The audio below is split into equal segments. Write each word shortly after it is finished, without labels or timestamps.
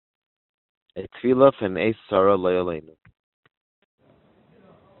A Tefilla from Tzara Le'Aleinu.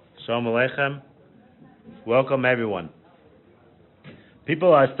 Shalom Aleichem. Welcome everyone.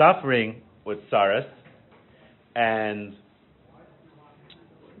 People are suffering with Tzaras, and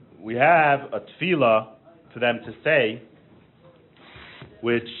we have a Tefillah for them to say,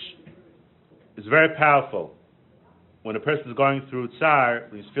 which is very powerful. When a person is going through Tzar,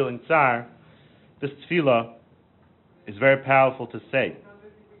 when he's feeling Tzar, this Tefillah is very powerful to say.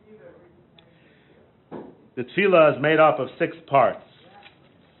 The Tefillah is made up of 6 parts.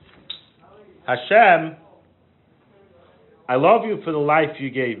 Hashem, I love you for the life you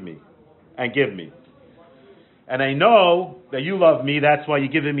gave me and give me. And I know that you love me, that's why you're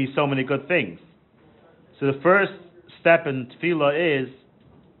giving me so many good things. So the first step in Tefillah is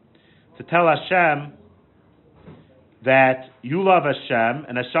to tell Hashem that you love Hashem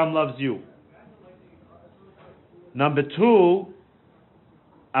and Hashem loves you. Number 2,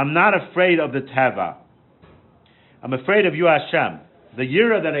 I'm not afraid of the Teva. I'm afraid of you, Hashem. The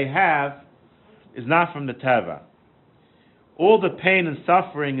yira that I have is not from the Teva. All the pain and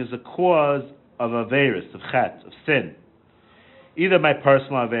suffering is a cause of Averis, of Chet, of sin. Either my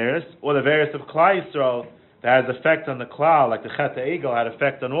personal Averis, or the Averis of Klal Yisrael that has effect on the Klal, like the Chet HaEgel had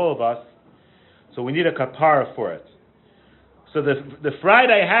effect on all of us. So we need a kapara for it. So the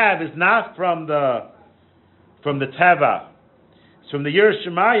fright I have is not from the Teva. It's from the Yira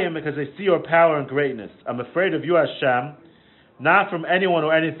Shemayim, because I see your power and greatness. I'm afraid of you, Hashem, not from anyone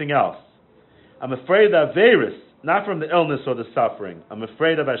or anything else. I'm afraid of Averis, not from the illness or the suffering. I'm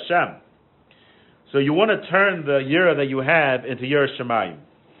afraid of Hashem. So you want to turn the Yira that you have into Yira Shemayim.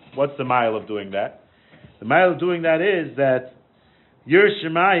 What's the mile of doing that? The mile of doing that is that Yira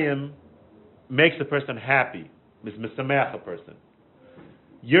Shemayim makes a person happy. It's misameach a person.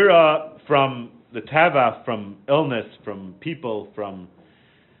 Yira from the Tava, from illness, from people, from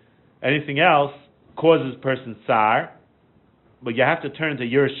anything else, causes person tsar, but you have to turn to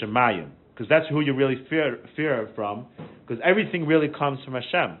Yira Shemayim, because that's who you really fear from, because everything really comes from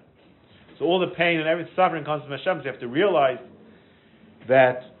Hashem. So all the pain and every suffering comes from Hashem, so you have to realize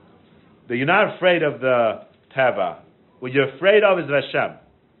that you're not afraid of the Tava. What you're afraid of is Hashem.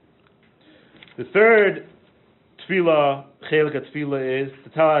 The third tefillah, chelik tefillah, is to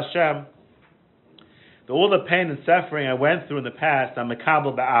tell Hashem that all the pain and suffering I went through in the past, I'm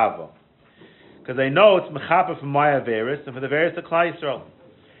mekabel ba'ava. Because I know it's mechaper for my averis and for the various of Klal Yisrael.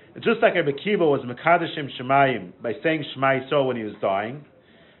 It's just like Rebbe Kiva was mekadeshim shemayim by saying Shema Yisrael when he was dying.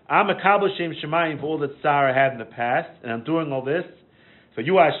 I'm mekabel shem shemayim for all the Tzara I had in the past, and I'm doing all this for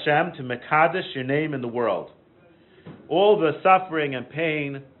you, Hashem, to mekadesh your name in the world. All the suffering and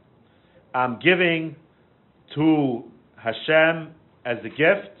pain I'm giving to Hashem as a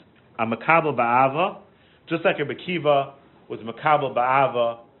gift. I'm mekabel ba'ava, just like Rebbe Kiva was mekabel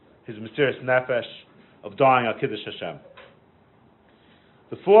ba'ava, his mesiras nefesh of dying al kiddush Hashem.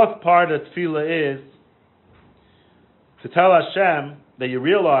 The fourth part of tefillah is to tell Hashem that you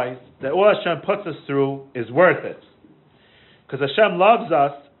realize that all Hashem puts us through is worth it. Because Hashem loves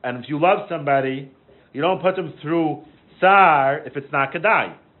us, and if you love somebody, you don't put them through tsar if it's not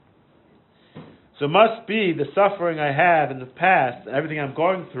kedai. So it must be the suffering I have in the past, and everything I'm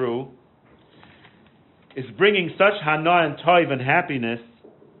going through, is bringing such hana and toiv and happiness,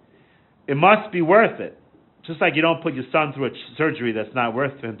 it must be worth it. Just like you don't put your son through a surgery that's not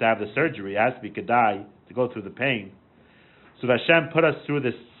worth for him to have the surgery. It has to be kedai to go through the pain. So if Hashem put us through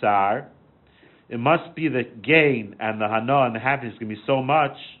this tsar, it must be the gain and the hana and the happiness is going to be so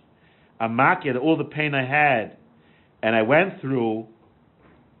much. I'm makir that all the pain I had and I went through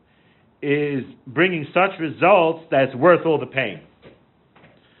is bringing such results that it's worth all the pain.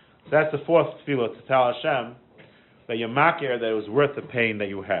 So that's the fourth tefillah, to tell Hashem that you're makir that it was worth the pain that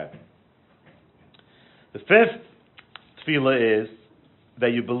you had. The fifth tefillah is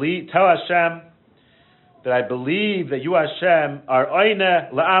that you tell Hashem that I believe that you, Hashem, are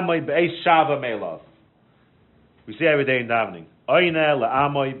oine la'amoy be'ez shava me'elav. We say every day in davening, oine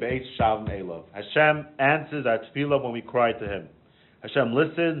la'amoy be'ez shava me'elav. Hashem answers our tefillah when we cry to Him. Hashem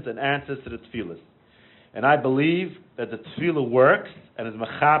listens and answers to the tefillahs. And I believe that the tefillah works and is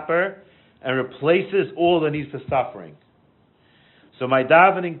mechaper and replaces all the needs for suffering. So my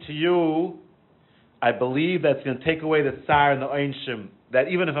davening to you, I believe that's going to take away the tsar and the einshim that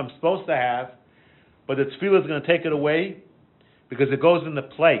even if I'm supposed to have, but the tefillah is going to take it away because it goes in the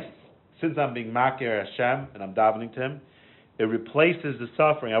place. Since I'm being makir Hashem and I'm davening to Him, it replaces the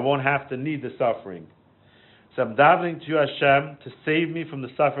suffering. I won't have to need the suffering. So I'm davening to you, Hashem, to save me from the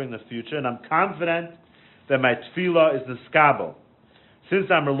suffering in the future, and I'm confident that my tefillah is niskabel. Since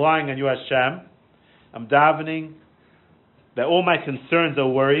I'm relying on you, Hashem, I'm davening that all my concerns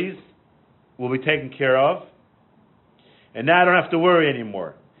or worries will be taken care of, and now I don't have to worry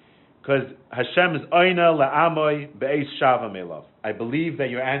anymore. Because Hashem is Oina la'amoy be'ez shavam elav. I believe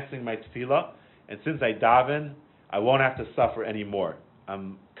that you're answering my tefillah, and since I daven, I won't have to suffer anymore.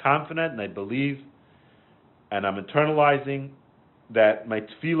 I'm confident and I believe, and I'm internalizing that my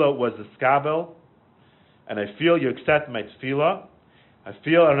tefillah was a skabel, and I feel you accept my tefillah. I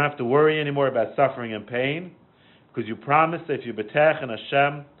feel I don't have to worry anymore about suffering and pain, because you promised that if you betech in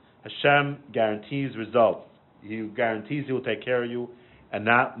Hashem, Hashem guarantees results. He guarantees He will take care of you and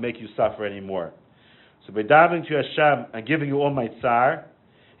not make you suffer anymore. So by davening to Hashem and giving you all my tzar,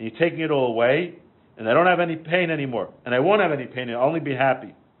 and you're taking it all away, and I don't have any pain anymore, and I won't have any pain, I'll only be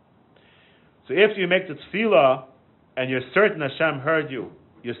happy. So if you make the tefillah, and you're certain Hashem heard you,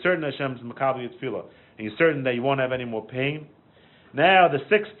 you're certain Hashem's makabel your tefillah, and you're certain that you won't have any more pain, now the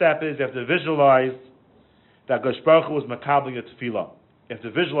sixth step is you have to visualize that Gosh Baruch Hu was makabel your tefillah. You have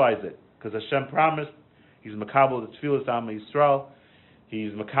to visualize it, because Hashem promised He's makabel the tefillah to Am Yisrael.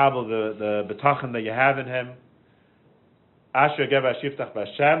 He's makabel the betachan that you have in Him. Asher Geva Shiftach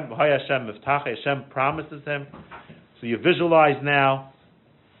B'Hashem, V'Hay Hashem Miftach. Hashem promises him. So you visualize now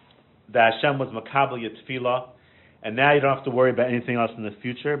that Hashem was makabel your tefillah, and now you don't have to worry about anything else in the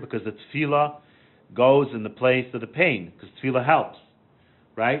future, because the tefillah goes in the place of the pain, because tefillah helps,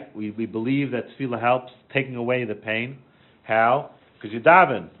 right? We believe that tefillah helps taking away the pain. How? Because you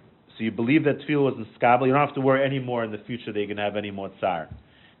daven. So you believe that tefillah was in skabel. You don't have to worry anymore in the future that you're going to have any more tsar.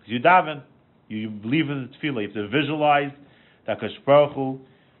 Because you daven. You believe in the tefillah. You have to visualize that Kadosh Baruch Hu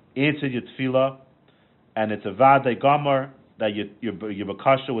answered your tefillah, and it's a vadei gomer that your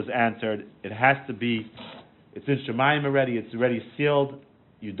bakasha was answered. It has to be, it's in Shemayim already, it's already sealed.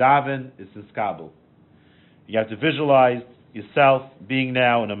 You daven, it's in skabel. You have to visualize yourself being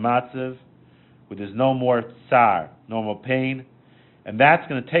now in a matzav where there's no more tsar, no more pain, and that's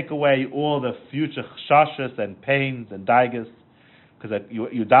going to take away all the future chashas and pains and daigas, because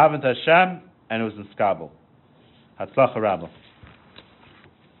you daven to Hashem and it was in skabel. Hatzlacha Rabbah.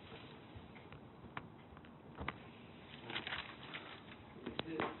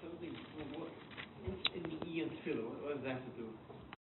 Something, what's in the E and tefillah? What does that have to do?